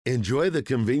Enjoy the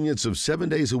convenience of 7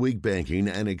 days a week banking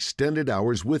and extended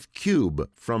hours with Cube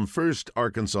from First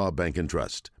Arkansas Bank and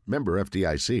Trust. Member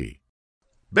FDIC.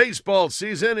 Baseball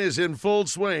season is in full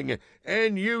swing,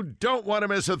 and you don't want to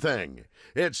miss a thing.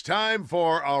 It's time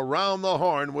for Around the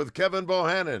Horn with Kevin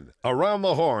Bohannon. Around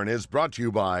the Horn is brought to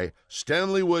you by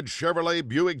Stanley Wood Chevrolet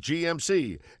Buick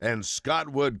GMC and Scott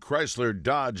Wood Chrysler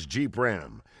Dodge Jeep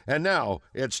Ram. And now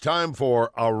it's time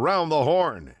for Around the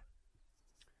Horn.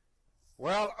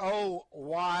 Well, oh,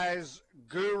 wise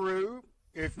guru,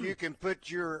 if you can put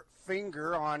your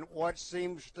finger on what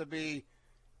seems to be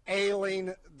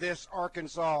ailing this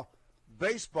Arkansas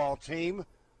baseball team,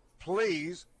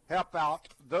 please help out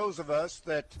those of us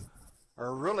that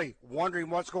are really wondering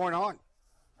what's going on.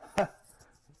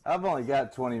 I've only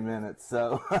got 20 minutes,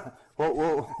 so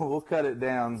we'll cut it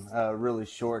down really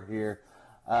short here.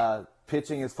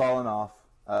 Pitching has fallen off.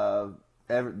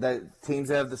 Teams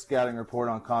have the scouting report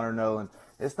on Connor Nolan.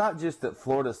 It's not just that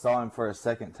Florida saw him for a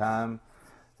second time.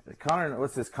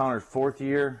 Connor's fourth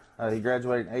year? He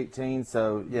graduated in 18,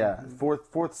 so yeah,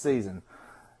 fourth season.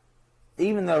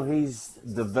 Even though he's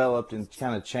developed and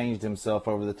kind of changed himself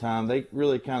over the time, they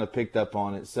really kind of picked up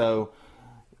on it. So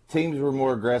teams were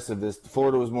more aggressive.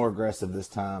 Florida was more aggressive this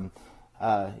time.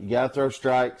 You got to throw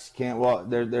strikes. Can't walk.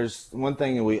 There's one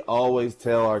thing that we always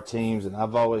tell our teams, and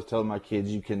I've always told my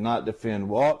kids: you cannot defend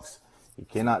walks. You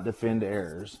cannot defend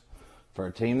errors. For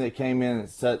a team that came in and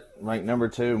set ranked number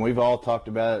 2, and we've all talked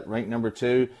about it, ranked number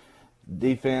 2,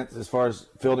 defense as far as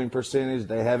fielding percentage,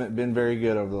 they haven't been very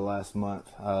good over the last month.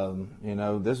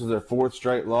 This was their 4th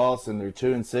straight loss, and they're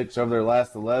 2-6 over their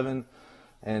last 11,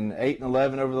 and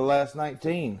 8-11 over the last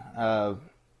 19.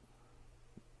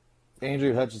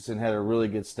 Andrew Hutchinson had a really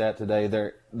good stat today.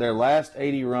 Their last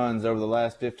 80 runs over the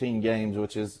last 15 games,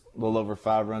 which is a little over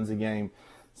 5 runs a game,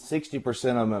 60%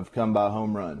 of them have come by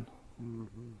home run.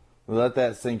 Mm-hmm. We'll let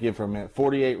that sink in for a minute.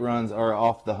 48 runs are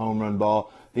off the home run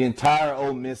ball. The entire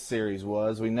Ole Miss series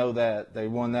was. We know that. They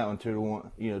won that one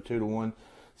 2-1, 2-1.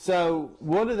 So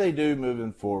what do they do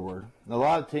moving forward? A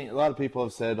lot of people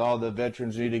have said, the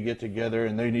veterans need to get together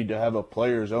and they need to have a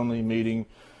players-only meeting.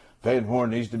 Van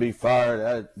Horn needs to be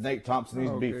fired. Nate Thompson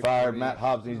needs to be fired. Matt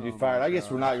Hobbs needs to be fired. I guess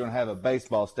we're not going to have a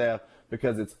baseball staff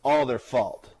because it's all their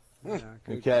fault. Yeah,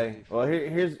 okay? Well,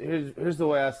 here's the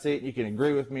way I see it. You can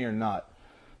agree with me or not.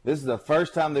 This is the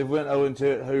first time they've went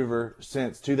 0-2 at Hoover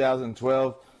since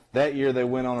 2012. That year they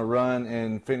went on a run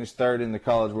and finished 3rd in the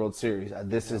College World Series.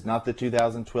 This is not the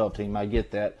 2012 team. I get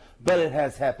that. But it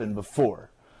has happened before.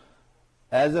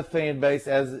 As a fan base,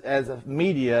 as a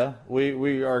media,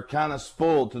 we are kind of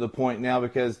spoiled to the point now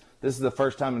because this is the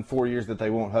first time in 4 years that they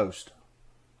won't host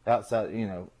outside,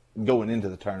 going into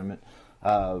the tournament.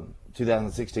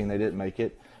 2016 they didn't make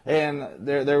it. And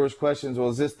there was questions, well,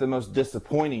 is this the most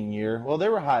disappointing year? Well, there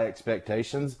were high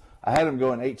expectations. I had them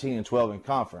going 18-12 in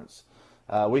conference.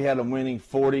 We had them winning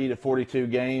 40 to 42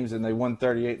 games, and they won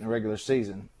 38 in the regular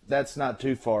season. That's not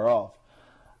too far off.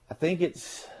 I think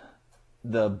it's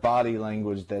the body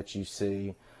language that you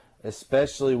see,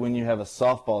 especially when you have a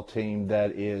softball team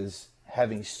that is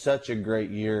having such a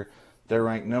great year. They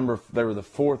were the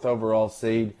 4th overall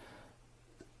seed.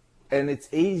 And it's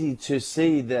easy to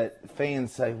see that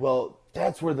fans say, well,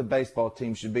 that's where the baseball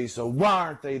team should be, so why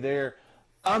aren't they there?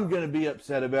 I'm going to be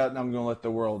upset about it, and I'm going to let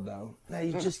the world know. No,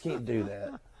 you just can't do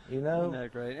that, Isn't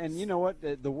that great? And you know what?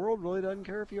 The world really doesn't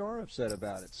care if you are upset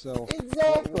about it. So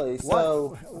exactly.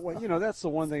 That's the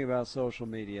one thing about social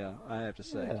media, I have to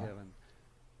say, Kevin.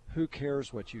 Who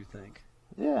cares what you think?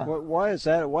 Yeah. Why is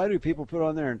that? Why do people put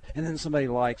on there and then somebody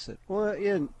likes it? Well,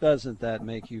 doesn't that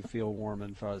make you feel warm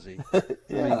and fuzzy? Yeah.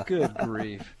 I mean, good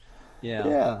grief. Yeah.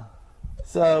 Yeah.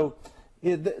 So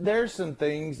there's some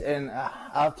things, and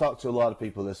I've talked to a lot of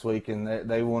people this week, and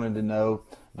they wanted to know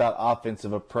about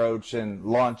offensive approach and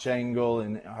launch angle,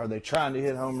 and are they trying to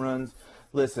hit home runs?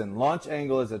 Listen, launch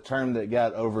angle is a term that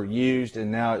got overused,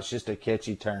 and now it's just a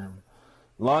catchy term.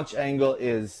 Launch angle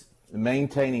is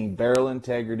maintaining barrel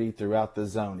integrity throughout the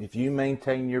zone. If you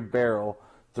maintain your barrel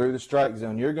through the strike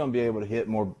zone, you're going to be able to hit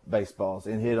more baseballs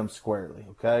and hit them squarely,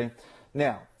 okay?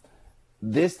 Now,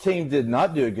 this team did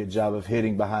not do a good job of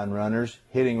hitting behind runners,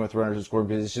 hitting with runners in scoring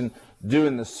position,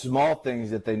 doing the small things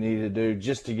that they needed to do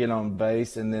just to get on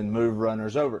base and then move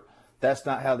runners over. That's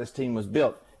not how this team was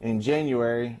built. In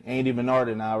January, Andy Menard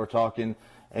and I were talking,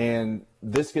 and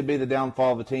this could be the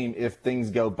downfall of a team if things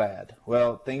go bad.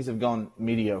 Well, things have gone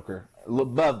mediocre,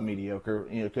 above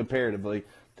mediocre, comparatively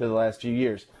to the last few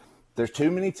years. There's too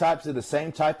many types of the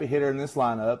same type of hitter in this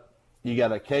lineup. You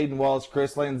got a Caden Wallace,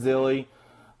 Chris Lanzilli,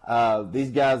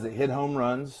 these guys that hit home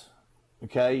runs.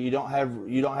 Okay, you don't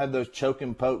have those choke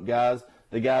and poke guys,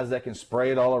 the guys that can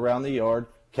spray it all around the yard.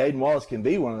 Caden Wallace can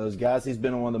be one of those guys. He's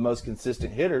been one of the most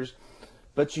consistent hitters.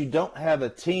 But you don't have a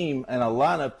team and a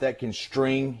lineup that can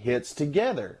string hits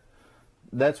together.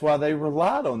 That's why they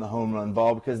relied on the home run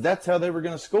ball, because that's how they were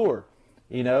going to score.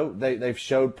 You know, they've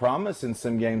showed promise in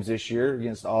some games this year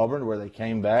against Auburn where they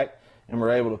came back and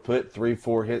were able to put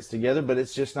 3-4 hits together, but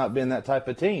it's just not been that type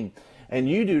of team. And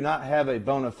you do not have a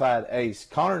bona fide ace.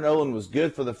 Connor Nolan was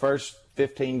good for the first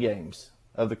 15 games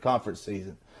of the conference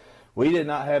season. We did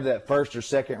not have that first or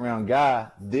second round guy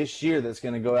this year that's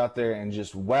going to go out there and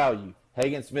just wow you.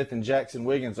 Hagen Smith and Jackson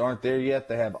Wiggins aren't there yet.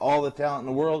 They have all the talent in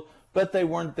the world, but they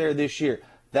weren't there this year.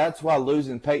 That's why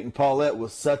losing Peyton Paulette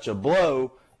was such a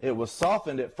blow. It was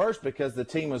softened at first because the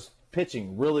team was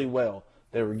pitching really well.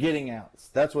 They were getting outs.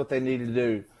 That's what they needed to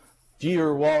do.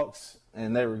 Fewer walks,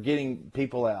 and they were getting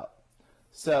people out.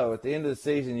 So at the end of the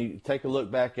season, you take a look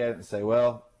back at it and say,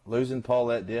 well, losing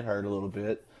Paulette did hurt a little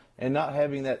bit. And not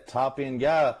having that top-end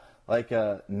guy like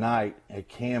a Knight, a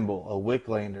Campbell, a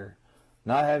Wicklander,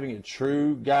 not having a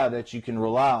true guy that you can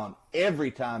rely on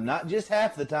every time, not just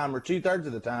half the time or 2/3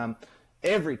 of the time,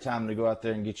 every time to go out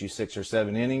there and get you 6 or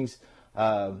 7 innings.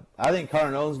 I think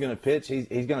Connor Nolan's going to pitch. He's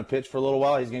going to pitch for a little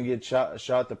while. He's going to get a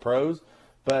shot at the pros.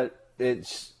 But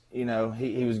it's, you know,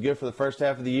 he was good for the first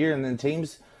half of the year, and then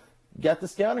teams got the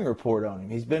scouting report on him.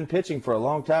 He's been pitching for a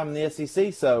long time in the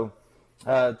SEC, so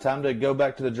time to go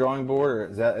back to the drawing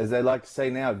board, or as they like to say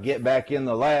now, get back in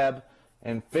the lab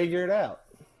and figure it out.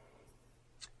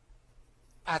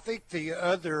 I think the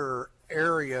other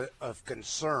area of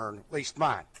concern, at least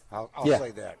mine, I'll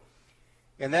say that,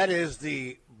 and that is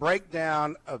the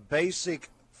breakdown of basic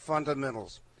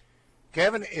fundamentals.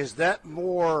 Kevin, is that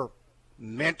more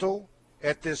mental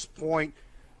at this point?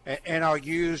 And I'll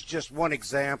use just one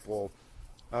example.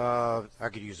 I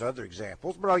could use other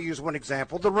examples, but I'll use one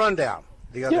example, the rundown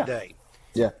the other day.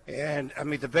 Yeah. And, I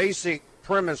mean, the basic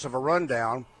premise of a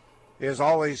rundown is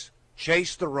always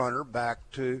chase the runner back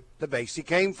to the base he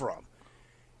came from.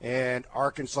 And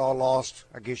Arkansas lost,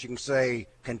 I guess you can say,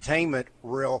 containment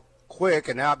real quick,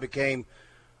 and now it became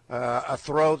a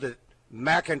throw that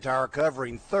McIntyre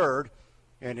covering third.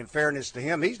 And in fairness to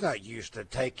him, he's not used to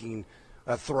taking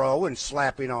a throw and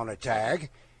slapping on a tag.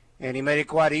 And he made it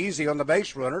quite easy on the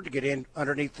base runner to get in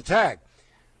underneath the tag.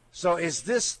 So is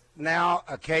this now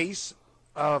a case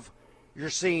of you're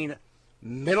seeing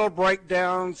mental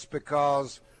breakdowns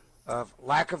because of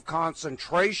lack of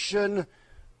concentration?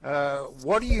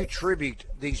 What do you attribute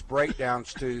these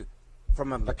breakdowns to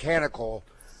from a mechanical,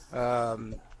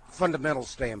 fundamental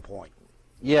standpoint?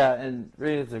 Yeah, and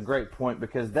really it's a great point,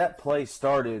 because that play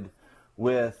started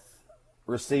with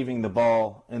receiving the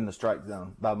ball in the strike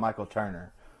zone by Michael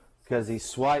Turner, because he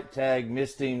swiped tag,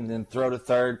 missed him, then throw to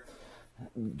third.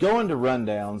 Going to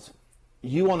rundowns,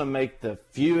 you want to make the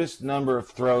fewest number of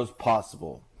throws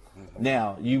possible.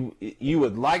 Now, you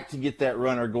would like to get that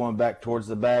runner going back towards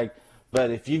the bag,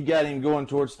 but if you've got him going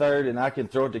towards third and I can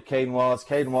throw it to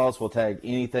Caden Wallace will tag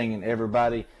anything and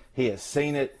everybody. He has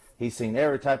seen it. He's seen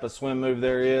every type of swim move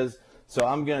there is. So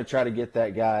I'm going to try to get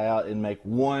that guy out and make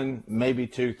 1, maybe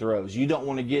 2 throws. You don't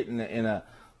want to get in a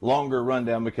longer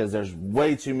rundown because there's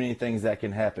way too many things that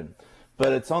can happen.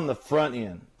 But it's on the front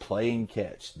end, play and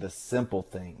catch, the simple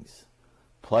things.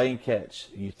 Play and catch.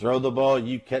 You throw the ball,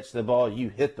 you catch the ball, you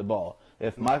hit the ball.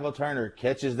 If Michael Turner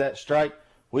catches that strike,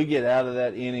 we get out of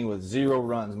that inning with 0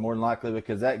 runs, more than likely,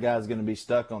 because that guy's going to be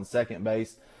stuck on second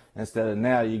base instead of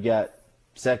now you got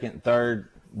second, third,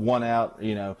 1 out,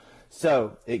 you know.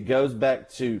 So it goes back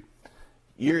to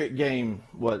you're at game,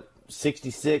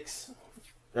 66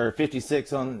 or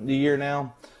 56 on the year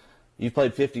now? You've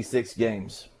played 56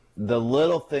 games. The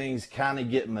little things kind of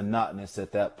get monotonous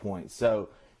at that point. So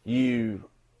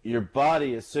your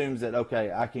body assumes that,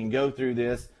 okay, I can go through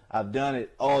this. I've done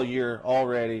it all year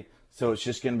already, so it's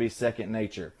just going to be second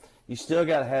nature. You still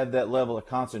got to have that level of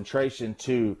concentration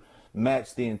to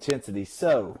match the intensity.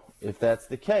 So if that's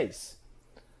the case,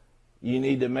 you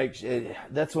need to make –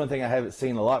 that's one thing I haven't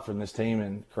seen a lot from this team,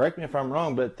 and correct me if I'm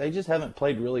wrong, but they just haven't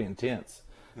played really intense.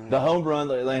 Mm-hmm. The home run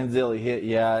that Lanzilli hit,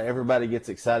 yeah, everybody gets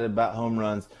excited about home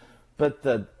runs. But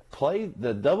the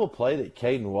double play that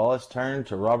Caden Wallace turned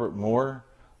to Robert Moore,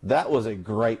 that was a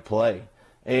great play.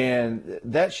 And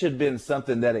that should have been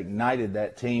something that ignited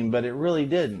that team, but it really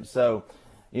didn't. So,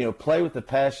 you know, play with the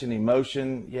passion,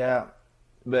 emotion, yeah.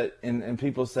 But and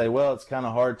people say, well, it's kind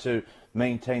of hard to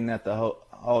maintain that the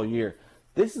whole year.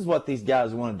 This is what these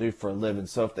guys want to do for a living.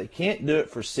 So if they can't do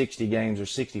it for 60 games or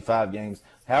 65 games,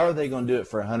 how are they going to do it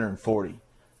for 140?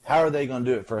 How are they going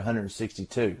to do it for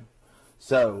 162?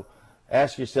 So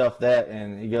ask yourself that,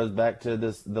 and it goes back to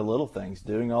the little things,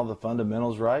 doing all the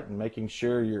fundamentals right and making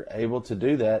sure you're able to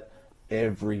do that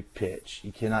every pitch.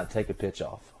 You cannot take a pitch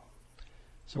off.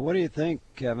 So what do you think,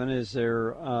 Kevin? Is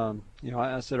there,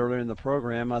 I said earlier in the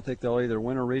program, I think they'll either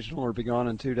win a regional or be gone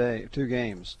in 2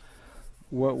 games.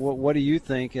 What do you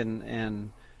think,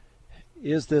 and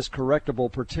is this correctable,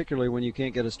 particularly when you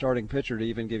can't get a starting pitcher to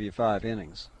even give you 5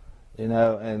 innings?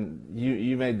 And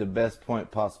you made the best point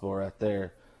possible right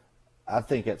there. I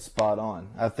think it's spot on.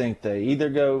 I think they either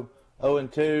go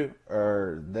 0-2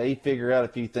 or they figure out a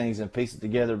few things and piece it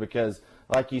together because,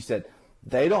 like you said,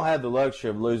 they don't have the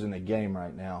luxury of losing a game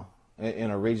right now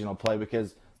in a regional play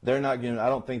because they're not going to – I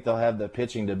don't think they'll have the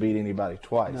pitching to beat anybody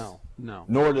twice. No.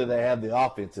 Nor do they have the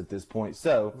offense at this point.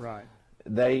 So right.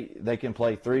 They can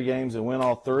play 3 games and win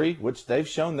all 3, which they've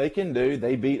shown they can do.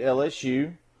 They beat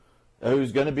LSU,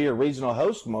 who's going to be a regional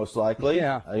host most likely,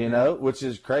 which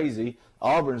is crazy.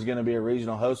 Auburn's going to be a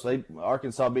regional host.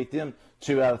 Arkansas beat them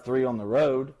 2 out of 3 on the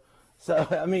road. So,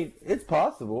 I mean, it's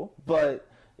possible, but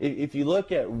 – if you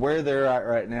look at where they're at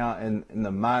right now and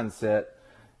the mindset,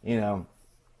 90%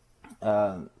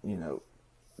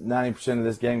 of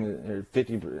this game or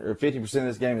 50% of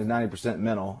this game is 90%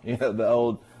 mental. The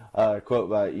old quote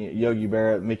by Yogi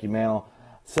Berra, Mickey Mantle.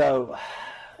 So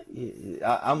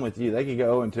I'm with you. They could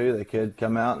go 0-2. They could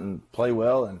come out and play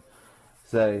well and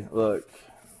say, look,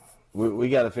 we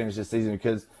got to finish this season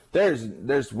because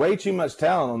there's way too much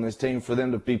talent on this team for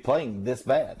them to be playing this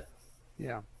bad.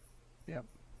 Yeah. Yep.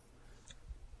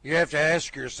 You have to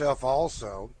ask yourself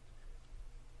also,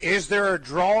 is there a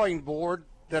drawing board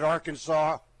that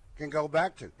Arkansas can go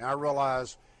back to? Now, I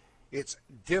realize it's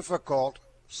difficult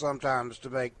sometimes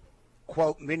to make,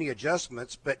 quote, many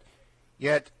adjustments, but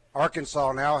yet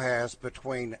Arkansas now has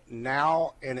between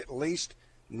now and at least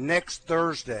next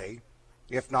Thursday,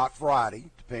 if not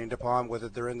Friday, depending upon whether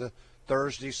they're in the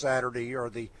Thursday, Saturday, or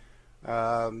the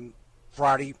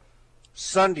Friday,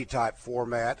 Sunday type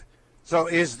format. So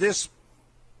is this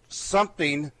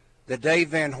something that Dave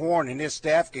Van Horn and his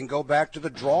staff can go back to the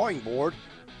drawing board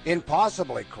and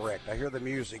possibly correct? I hear the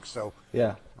music, so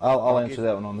yeah, I'll answer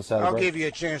that one on the side. I'll give you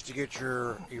a chance to get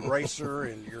your eraser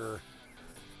and your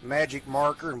magic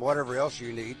marker and whatever else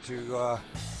you need to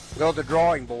go to the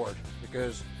drawing board,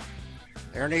 because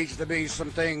there needs to be some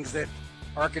things that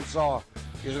Arkansas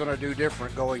is going to do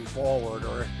different going forward,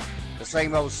 or the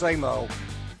same old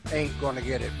ain't going to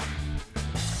get it.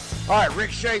 All right,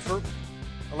 Rick Schaefer,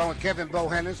 along with Kevin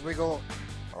Bohannon, we go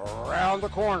around the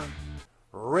corner.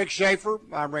 Rick Schaefer,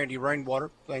 I'm Randy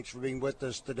Rainwater. Thanks for being with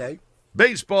us today.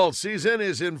 Baseball season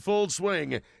is in full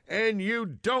swing, and you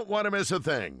don't want to miss a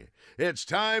thing. It's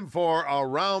time for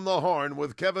Around the Horn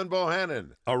with Kevin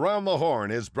Bohannon. Around the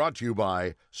Horn is brought to you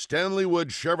by Stanley Wood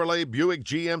Chevrolet Buick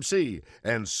GMC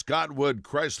and Scott Wood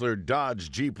Chrysler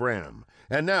Dodge Jeep Ram.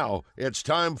 And now it's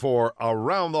time for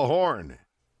Around the Horn.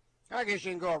 I guess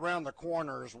you can go around the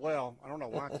corner as well. I don't know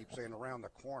why I keep saying around the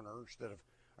corner instead of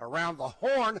around the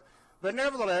horn. But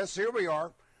nevertheless, here we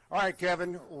are. All right,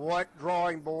 Kevin, what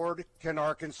drawing board can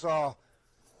Arkansas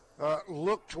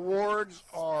look towards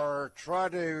or try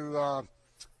to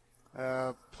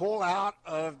pull out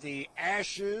of the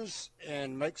ashes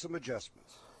and make some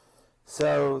adjustments?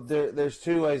 So there's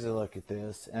 2 ways to look at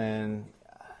this, and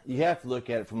you have to look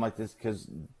at it from like this because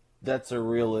that's a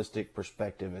realistic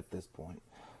perspective at this point.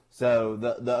 So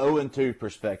the 0-2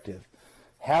 perspective,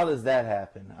 how does that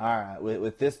happen? All right,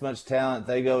 with this much talent,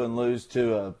 they go and lose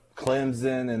to a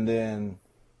Clemson and then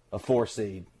a 4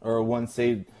 seed or a 1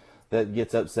 seed that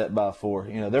gets upset by a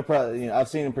 4. They're probably, I've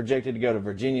seen them projected to go to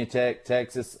Virginia Tech,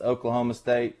 Texas, Oklahoma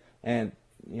State, and,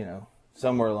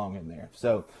 somewhere along in there.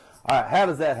 So, all right, how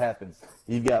does that happen?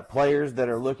 You've got players that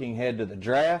are looking ahead to the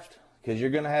draft because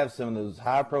you're going to have some of those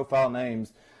high-profile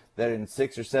names that in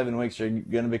 6 or 7 weeks are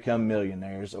going to become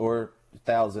millionaires or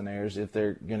thousandaires if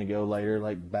they're going to go later,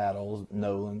 like Battles,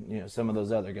 Nolan, some of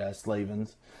those other guys,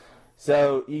 Slavens.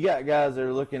 So you got guys that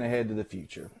are looking ahead to the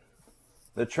future.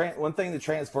 One thing the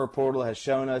transfer portal has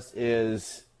shown us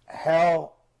is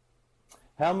how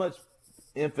much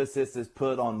emphasis is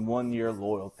put on 1-year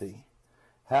loyalty.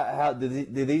 How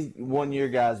did these 1-year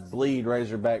guys bleed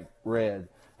Razorback red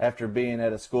after being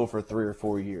at a school for 3 or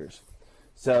 4 years?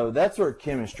 So that's where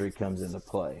chemistry comes into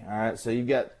play. All right, so you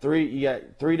got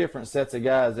three different sets of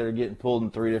guys that are getting pulled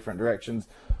in 3 different directions.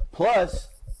 Plus,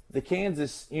 the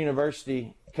Kansas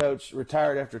University coach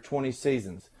retired after 20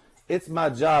 seasons. It's my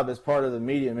job as part of the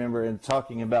media member in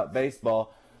talking about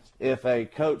baseball, if a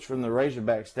coach from the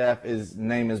Razorback staff, his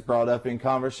name is brought up in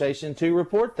conversation, to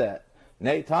report that.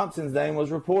 Nate Thompson's name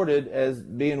was reported as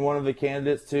being one of the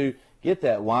candidates to get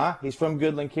that. Why? He's from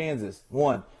Goodland, Kansas.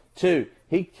 1. 2,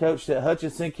 he coached at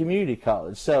Hutchinson Community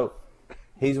College. So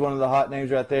he's one of the hot names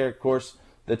right there. Of course,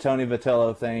 the Tony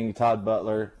Vitello thing, Todd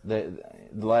Butler, the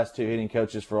last 2 hitting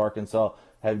coaches for Arkansas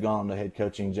have gone to head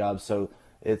coaching jobs, so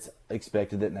it's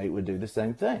expected that Nate would do the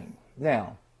same thing.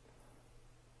 Now,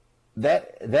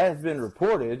 that has been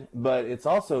reported, but it's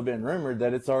also been rumored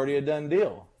that it's already a done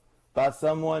deal by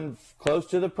someone close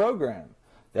to the program.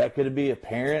 That could be a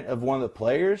parent of one of the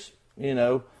players.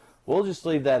 We'll just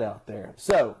leave that out there.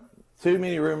 So, too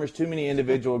many rumors, too many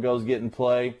individual goals get in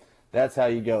play. That's how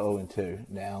you go 0-2.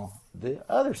 Now, the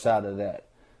other side of that,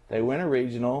 they win a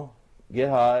regional, get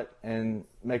hot, and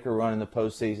make a run in the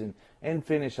postseason and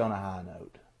finish on a high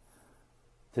note.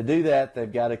 To do that,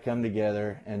 they've got to come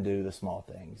together and do the small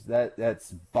things.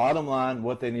 That's bottom line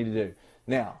what they need to do.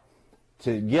 Now,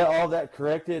 to get all that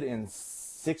corrected in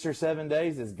 6 or 7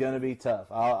 days is going to be tough.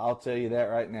 I'll tell you that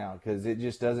right now, because it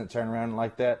just doesn't turn around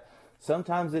like that.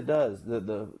 Sometimes it does.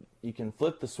 You can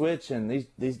flip the switch, and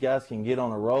these guys can get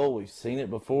on a roll. We've seen it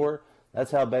before.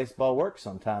 That's how baseball works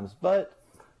sometimes, but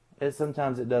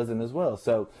sometimes it doesn't as well.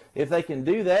 So if they can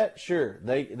do that, sure,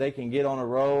 they can get on a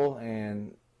roll,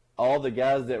 and all the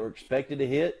guys that were expected to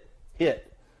hit.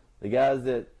 The guys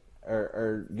that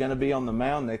are going to be on the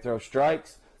mound, they throw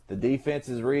strikes. The defense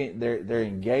is they're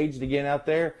engaged again out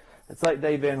there. It's like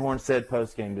Dave Van Horn said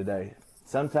post-game today.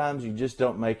 Sometimes you just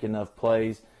don't make enough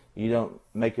plays. You don't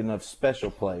make enough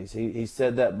special plays. He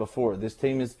said that before. This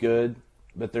team is good,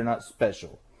 but they're not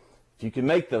special. If you can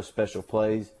make those special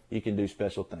plays, you can do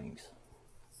special things.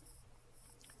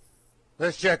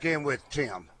 Let's check in with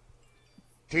Tim.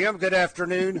 Tim, good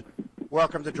afternoon.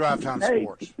 Welcome to Drive Time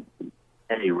Sports.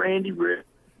 Hey, Randy.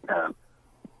 I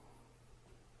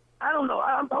don't know.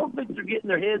 I don't think they're getting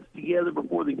their heads together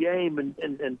before the game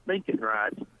and thinking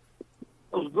right.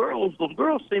 Those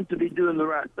girls seem to be doing the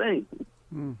right thing.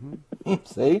 Mm-hmm.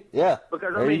 See? Yeah.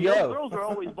 Because, there those go. girls are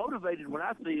always motivated when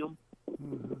I see them.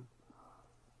 Mm-hmm.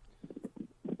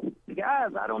 The guys,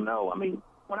 I don't know. I mean,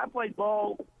 when I played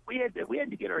ball, we had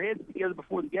to get our heads together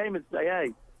before the game and say,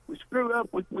 hey, we screwed up.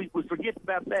 We forget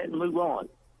about that and move on.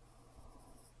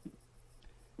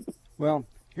 Well,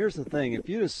 here's the thing. If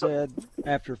you'd have said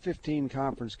after 15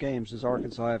 conference games, does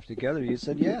Arkansas have together, you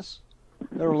said yes.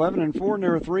 They're 11-4, and they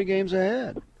were 3 games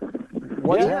ahead.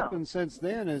 What's happened since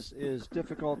then is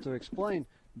difficult to explain.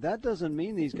 That doesn't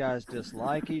mean these guys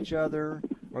dislike each other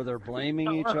or they're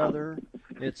blaming each other.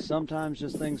 It's sometimes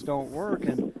just things don't work.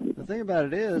 And the thing about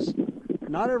it is,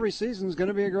 not every season is going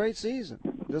to be a great season.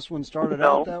 This one started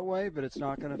out that way, but it's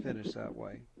not going to finish that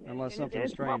way unless something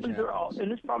strange happens.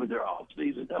 And it's probably their off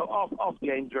season, off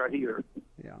games right here.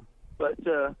 Yeah. But,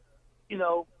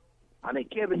 I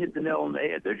think Kevin hit the nail on the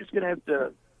head. They're just going to have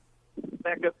to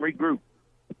back up and regroup.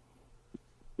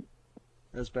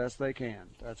 As best they can.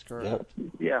 That's correct.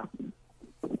 Yep.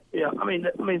 Yeah. I mean,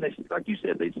 they, like you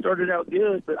said, they started out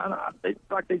good, but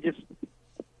they just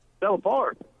fell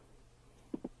apart.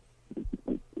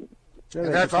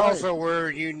 And that's also where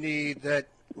you need that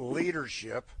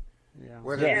leadership,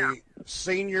 whether it be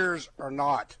seniors or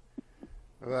not.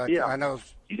 But I know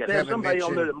you got to have somebody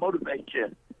on there to motivate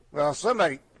you. Well,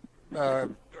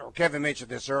 Kevin mentioned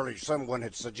this earlier. Someone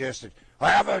had suggested,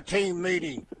 have a team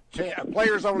meeting, a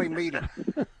players-only meeting.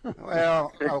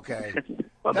 Well, okay.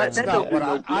 Well, that's not what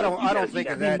I don't think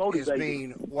of that as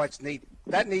being what's needed.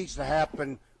 That needs to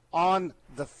happen on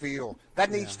the field.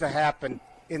 That needs to happen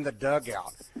in the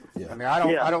dugout. Yeah. I mean,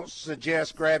 I don't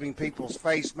suggest grabbing people's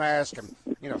face masks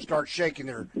and start shaking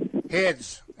their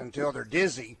heads until they're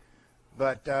dizzy.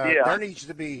 But there needs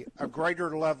to be a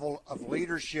greater level of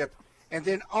leadership and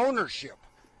then ownership.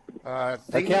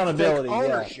 Accountability.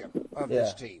 Ownership of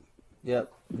this team.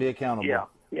 Yep. Be accountable.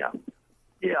 Yeah.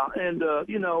 And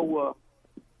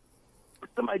if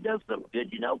somebody does something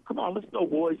good, come on, let's go,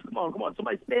 boys. Come on.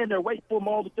 Somebody stand there, wait for them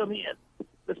all to come in.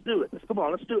 Let's do it.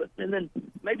 Let's do it. And then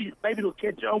maybe it'll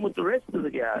catch on with the rest of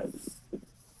the guys.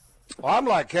 Well, I'm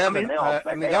like Kevin.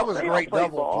 That was a great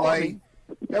double play.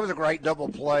 That was a great double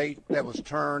play that was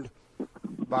turned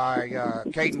by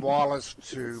Caden Wallace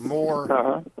to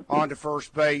Moore onto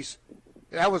first base.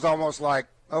 That was almost like,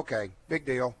 okay, big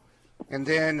deal. And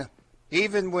then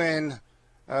even when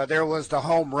there was the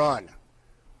home run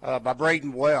by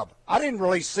Braden Webb, I didn't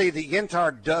really see the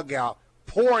entire dugout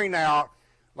pouring out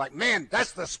like, man,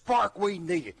 that's the spark we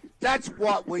needed. That's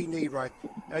what we need right.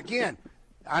 Again,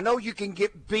 I know you can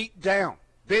get beat down.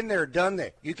 Been there, done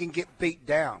that. You can get beat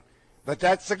down. But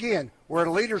that's, again, where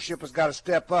leadership has got to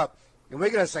step up. And we're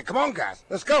going to say, come on, guys,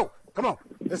 let's go. Come on,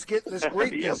 let's greet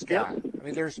this guy. I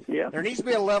mean, there needs to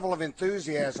be a level of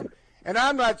enthusiasm. And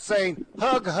I'm not saying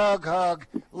hug,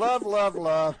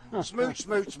 love, smooch.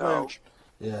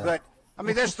 Yeah. But, I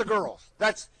mean, that's the girls.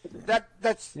 That's.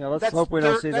 Yeah, let's that's hope we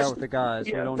don't their- see that that's- with the guys.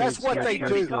 yeah, we don't that's need what they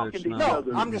scary do. coach, No,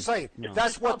 I'm just saying. No.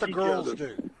 That's what the Each girls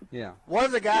other. do. Yeah. What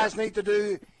do the guys need to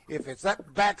do? If it's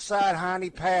that backside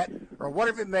hiney pat or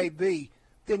whatever it may be,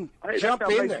 then Hey, jump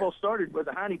that's how in there. baseball started with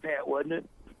a honey pat, wasn't it?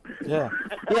 Yeah.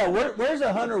 Where's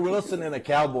a Hunter Wilson in a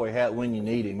cowboy hat when you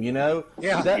need him? You know.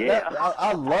 Yeah.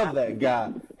 I love that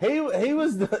guy. He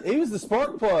was the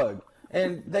spark plug,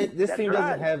 and this That's team right.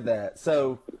 doesn't have that.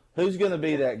 So who's going to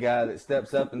be that guy that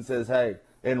steps up and says, "Hey,"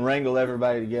 and wrangle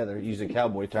everybody together? Use a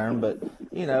cowboy term, but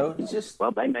it's just.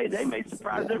 Well, they may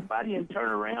surprise everybody and turn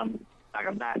around like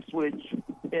a night switch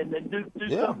and then do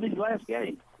something these last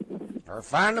games. Or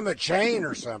find them a chain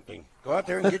or something. Go out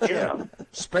there and get you a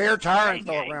spare tire and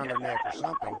throw it around their neck or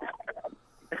something.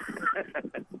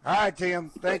 All right, Tim.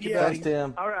 Thank you, buddy. Thanks,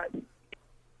 Tim. All right.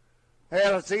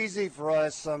 Hell, it's easy for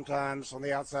us sometimes on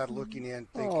the outside looking in,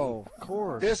 thinking, Oh, of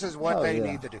course. this is what they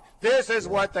need to do. This is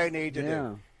what they need to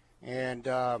do. And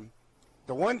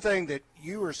the one thing that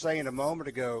you were saying a moment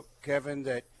ago, Kevin,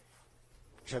 that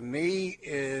to me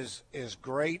is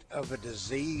great of a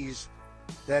disease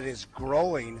that is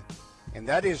growing, and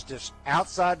that is just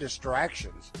outside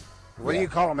distractions. Whether you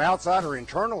call them outside or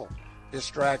internal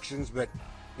distractions, but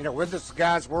whether it's the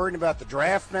guys worrying about the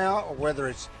draft now, or whether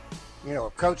it's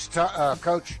Coach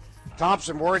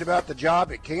Thompson worried about the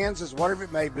job at Kansas, whatever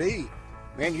it may be,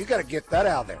 man, you got to get that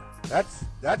out there. That's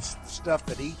the stuff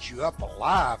that eats you up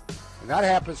alive, and that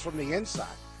happens from the inside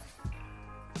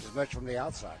as much from the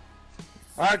outside.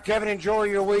 All right, Kevin, enjoy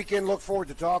your weekend. Look forward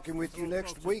to talking with you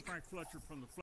next week.